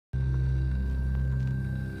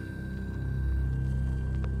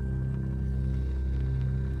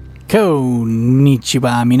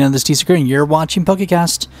Konnichiwa, Mina, this is T-Secure, and you're watching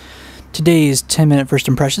PokeCast. Today's 10-minute first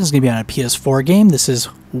impression is going to be on a PS4 game. This is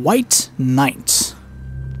White Knight.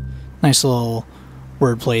 Nice little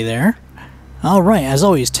wordplay there. Alright, as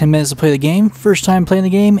always, 10 minutes to play the game. First time playing the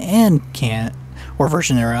game, and or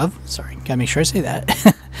version thereof. Sorry, gotta make sure I say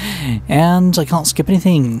that. And I can't skip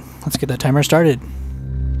anything. Let's get that timer started.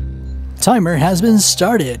 Timer has been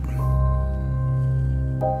started.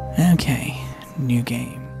 Okay, new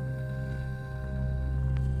game.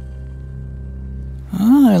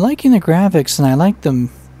 I liking the graphics and I like the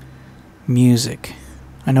music.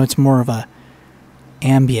 I know it's more of a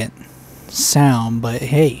ambient sound, but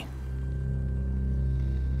hey.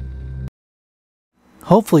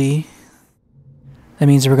 Hopefully, that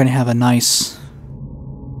means we're going to have a nice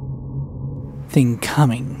thing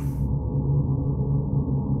coming.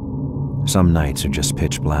 Some nights are just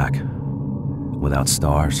pitch black, without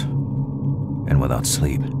stars, and without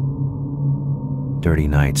sleep. Dirty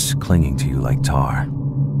nights clinging to you like tar.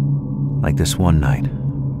 Like this one night,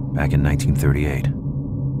 back in 1938.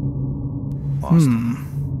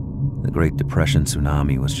 Boston. The Great Depression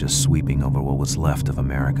tsunami was just sweeping over what was left of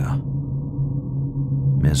America.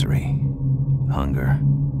 Misery, hunger,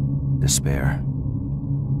 despair.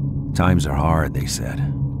 Times are hard, they said.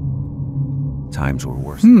 Times were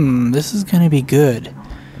worse. This is gonna be good.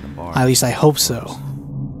 At least I hope so.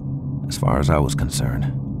 As far as I was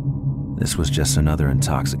concerned, this was just another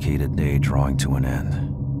intoxicated day drawing to an end.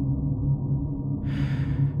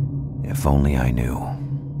 If only I knew.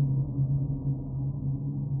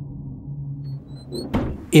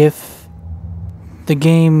 If the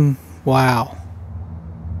game... Wow.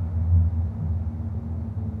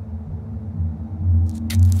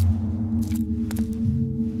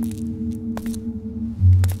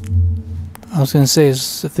 I was gonna say,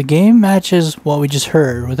 is if the game matches what we just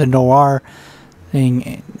heard with a noir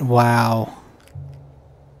thing, wow,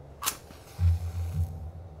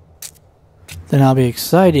 then I'll be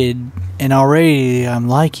excited, and already I'm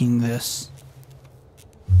liking this.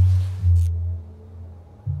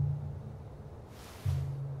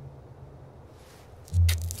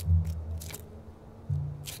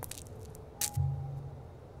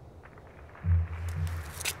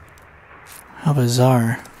 How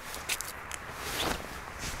bizarre.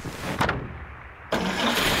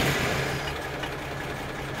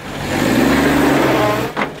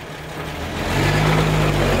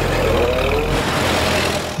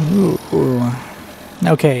 Ooh.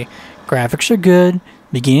 Okay, graphics are good.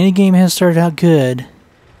 Beginning of the game has started out good.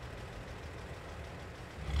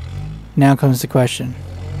 Now comes the question.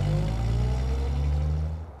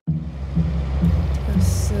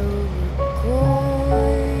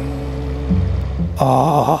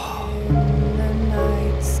 Oh.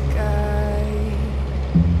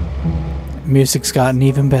 Music's gotten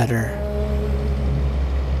even better.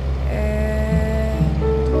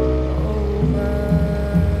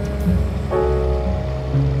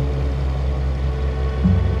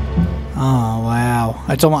 Oh, wow.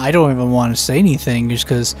 I don't even want to say anything just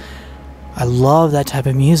because I love that type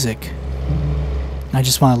of music. I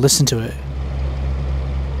just want to listen to it.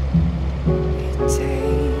 It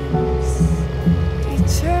takes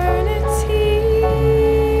eternity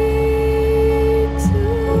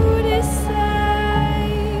to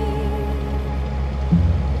decide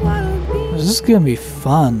what'll be. This is going to be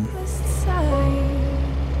fun.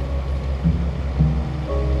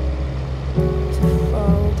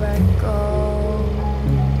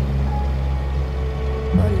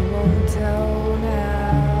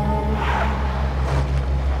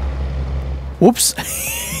 Whoops.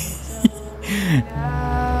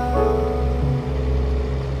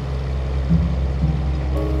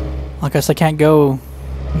 I guess I can't go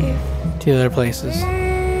to other places.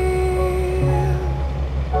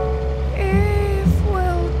 If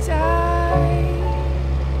we'll die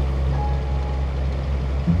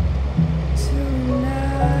tonight.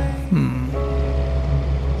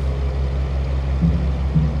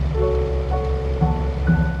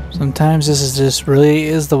 Sometimes this is just really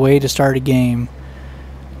is the way to start a game,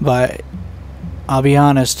 but I'll be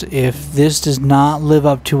honest, if this does not live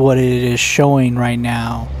up to what it is showing right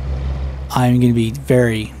now, I'm going to be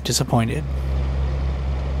very disappointed.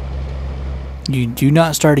 You do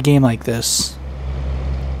not start a game like this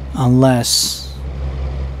unless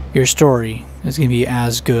your story is going to be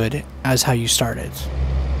as good as how you started.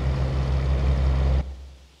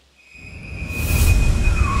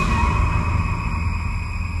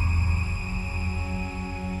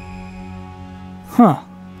 Huh.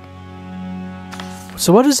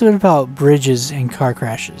 So what is it about bridges and car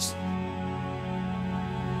crashes?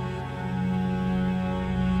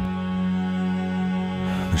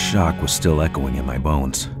 shock was still echoing in my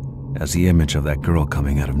bones, as the image of that girl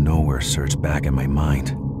coming out of nowhere surged back in my mind.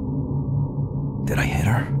 Did I hit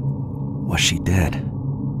her? Was she dead?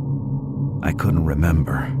 I couldn't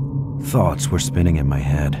remember. Thoughts were spinning in my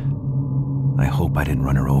head. I hope I didn't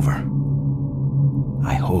run her over.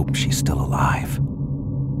 I hope she's still alive.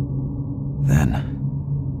 Then,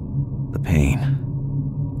 the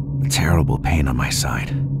pain. The terrible pain on my side.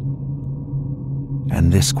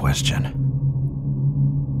 And this question.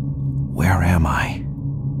 Where am I?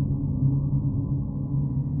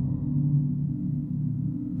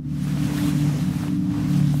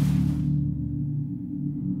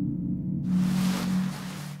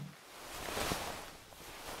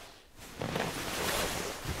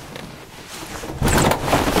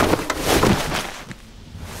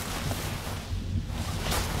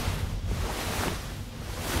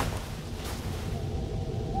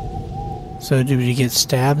 So did we get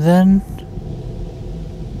stabbed then?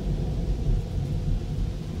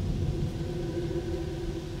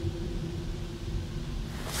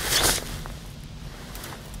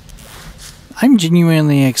 I'm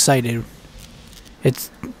genuinely excited.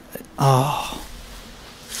 It's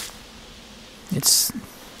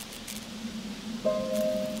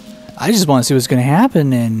I just want to see what's gonna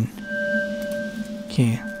happen. And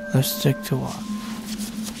okay, let's stick to what.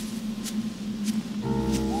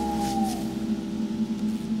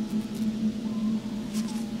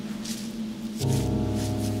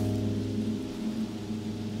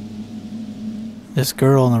 This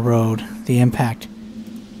girl on the road, the impact.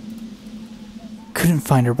 Couldn't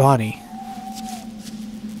find her body.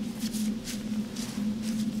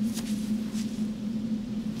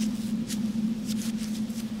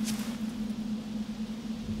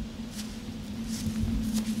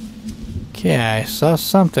 Okay, I saw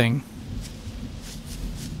something.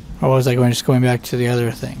 Or was I just going back to the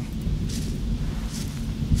other thing?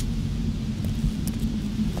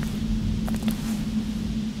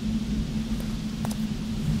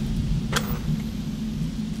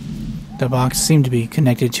 The box seemed to be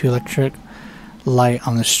connected to electric light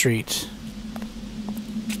on the street.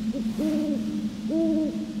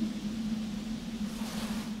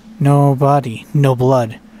 No body, no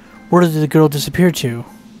blood. Where did the girl disappear to?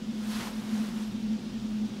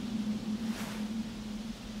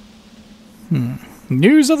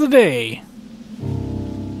 News of the day.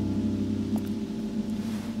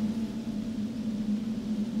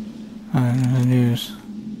 The news.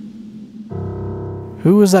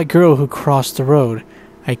 Who was that girl who crossed the road?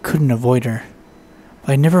 I couldn't avoid her.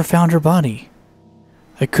 But I never found her body.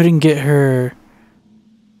 I couldn't get her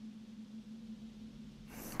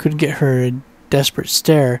desperate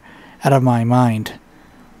stare out of my mind.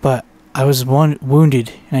 But I was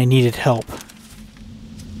wounded and I needed help.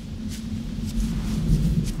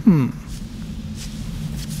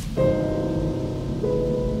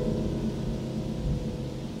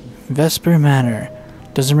 Vesper Manor.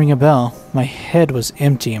 Doesn't ring a bell. My head was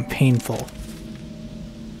empty and painful.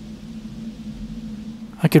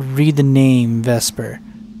 I could read the name Vesper.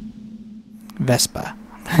 Vespa.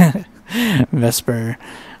 Vesper.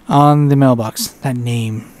 On the mailbox. That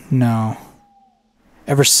name. No.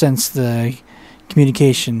 Ever since the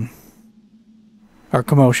communication. Or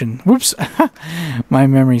commotion. Whoops. My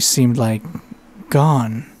memory seemed like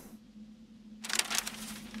gone.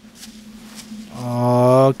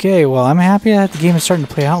 Okay, well, I'm happy that the game is starting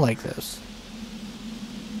to play out like this.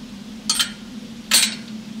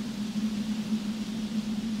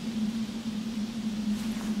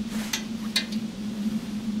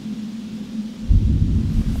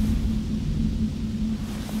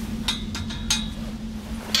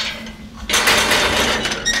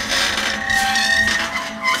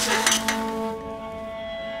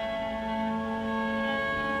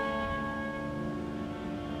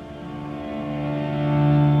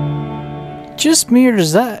 Just me, or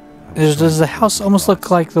does the house almost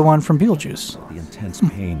look like the one from Beetlejuice? The intense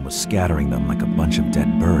pain was scattering them like a bunch of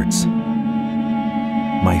dead birds.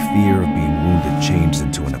 My fear of being wounded changed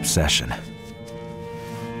into an obsession.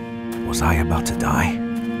 Was I about to die?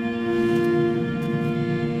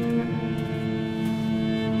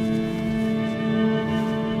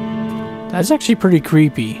 That's actually pretty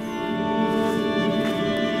creepy.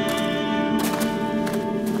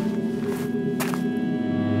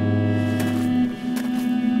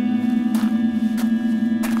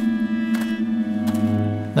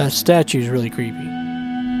 That statue is really creepy.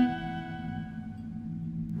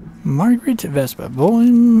 Margaret Vespa.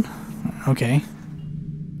 Bowen. Okay.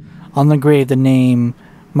 On the grave, the name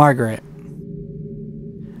Margaret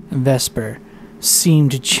Vesper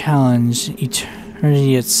seemed to challenge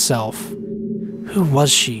eternity itself. Who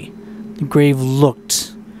was she? The grave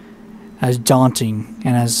looked as daunting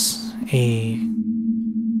and as a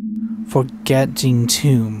forgetting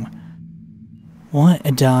tomb. What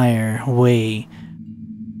a dire way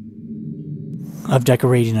of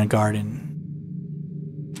decorating a garden.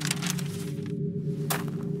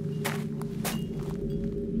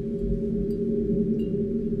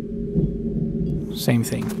 Same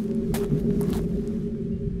thing.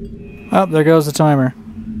 Oh, there goes the timer.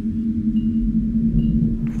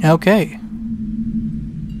 Okay.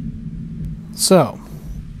 So.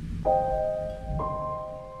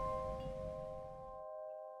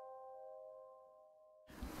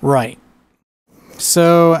 Right.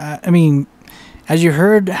 So, I mean, as you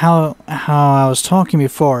heard how I was talking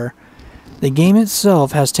before, the game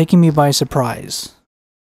itself has taken me by surprise.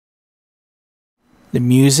 The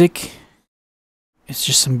music, it's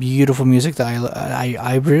just some beautiful music that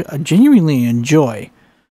I genuinely enjoy.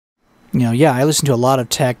 You know, yeah, I listen to a lot of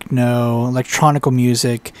techno, electronical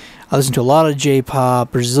music. I listen to a lot of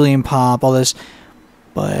J-pop, Brazilian pop, all this.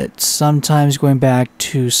 But sometimes going back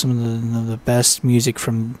to some of the best music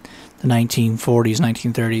from the 1940s,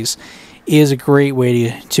 1930s is a great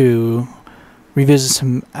way to revisit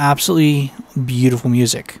some absolutely beautiful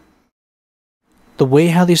music. The way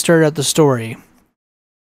how they started out the story,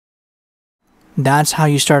 that's how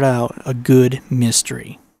you start out a good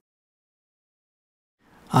mystery.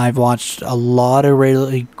 I've watched a lot of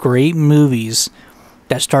really great movies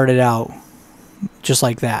that started out just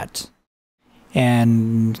like that.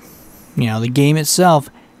 And, you know, the game itself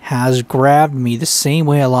has grabbed me the same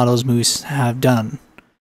way a lot of those movies have done.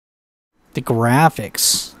 The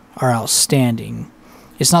graphics are outstanding.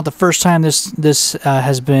 It's not the first time this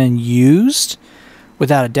has been used,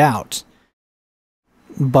 without a doubt.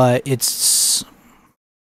 But it's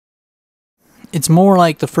more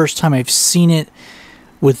like the first time I've seen it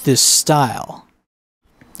with this style.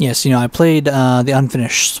 Yes, you know, I played The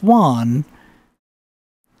Unfinished Swan.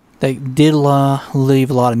 That did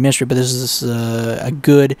leave a lot of mystery, but this is a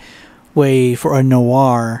good way for a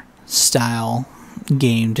noir style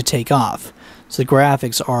game to take off. So the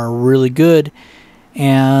graphics are really good,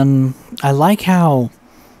 and I like how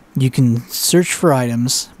you can search for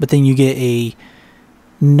items, but then you get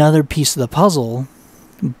another piece of the puzzle,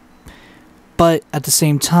 but at the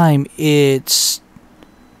same time, it's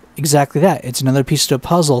exactly that. It's another piece of the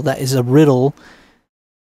puzzle that is a riddle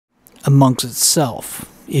amongst itself,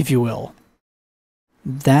 if you will.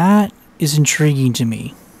 That is intriguing to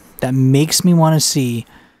me. That makes me want to see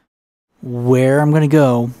where I'm going to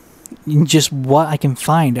go and just what I can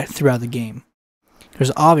find throughout the game.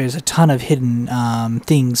 There's obviously a ton of hidden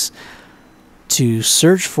things to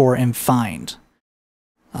search for and find.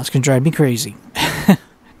 That's going to drive me crazy,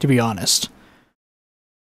 to be honest.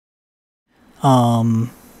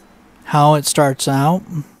 How it starts out,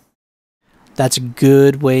 that's a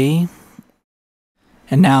good way.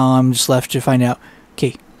 And now I'm just left to find out,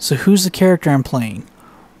 okay, so who's the character I'm playing?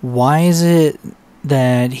 Why is it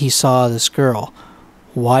that he saw this girl?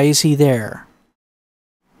 Why is he there?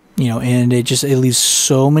 You know, and it leaves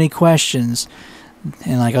so many questions.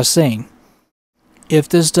 And like I was saying, if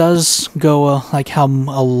this does go like how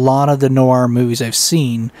a lot of the noir movies I've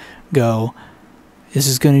seen go, this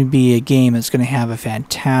is going to be a game that's going to have a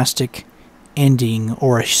fantastic ending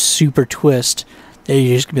or a super twist that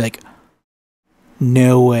you're just going to be like,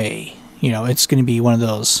 no way. You know, it's going to be one of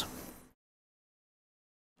those.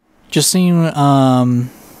 Just seeing 10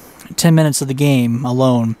 minutes of the game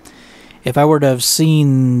alone, if I were to have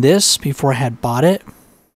seen this before I had bought it,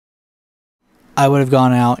 I would have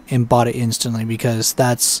gone out and bought it instantly, because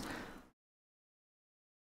that's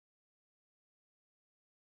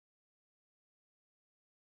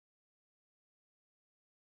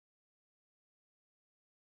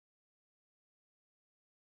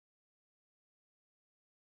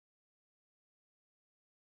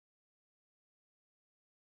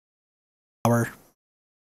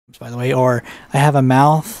by the way, or I have a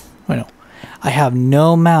mouth. Well, no, I have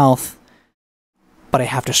no mouth, but I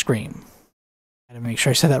have to scream. I gotta make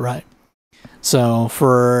sure I said that right. So,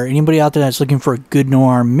 for anybody out there that's looking for a good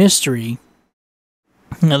noir mystery,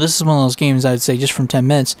 now this is one of those games I'd say just from 10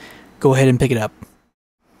 minutes, go ahead and pick it up.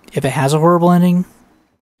 If it has a horrible ending,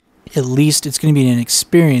 at least it's going to be an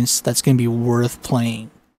experience that's going to be worth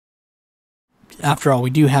playing. After all,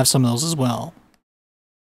 we do have some of those as well.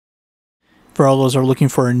 For all those who are looking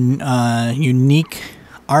for a unique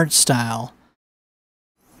art style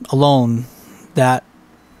alone, that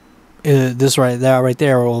this right there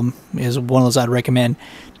is one of those I'd recommend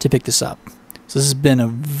to pick this up. So this has been a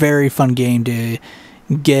very fun game to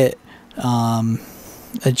get a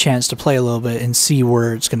chance to play a little bit and see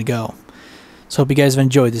where it's going to go. So hope you guys have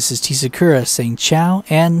enjoyed. This is T Sakura saying ciao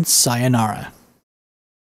and sayonara.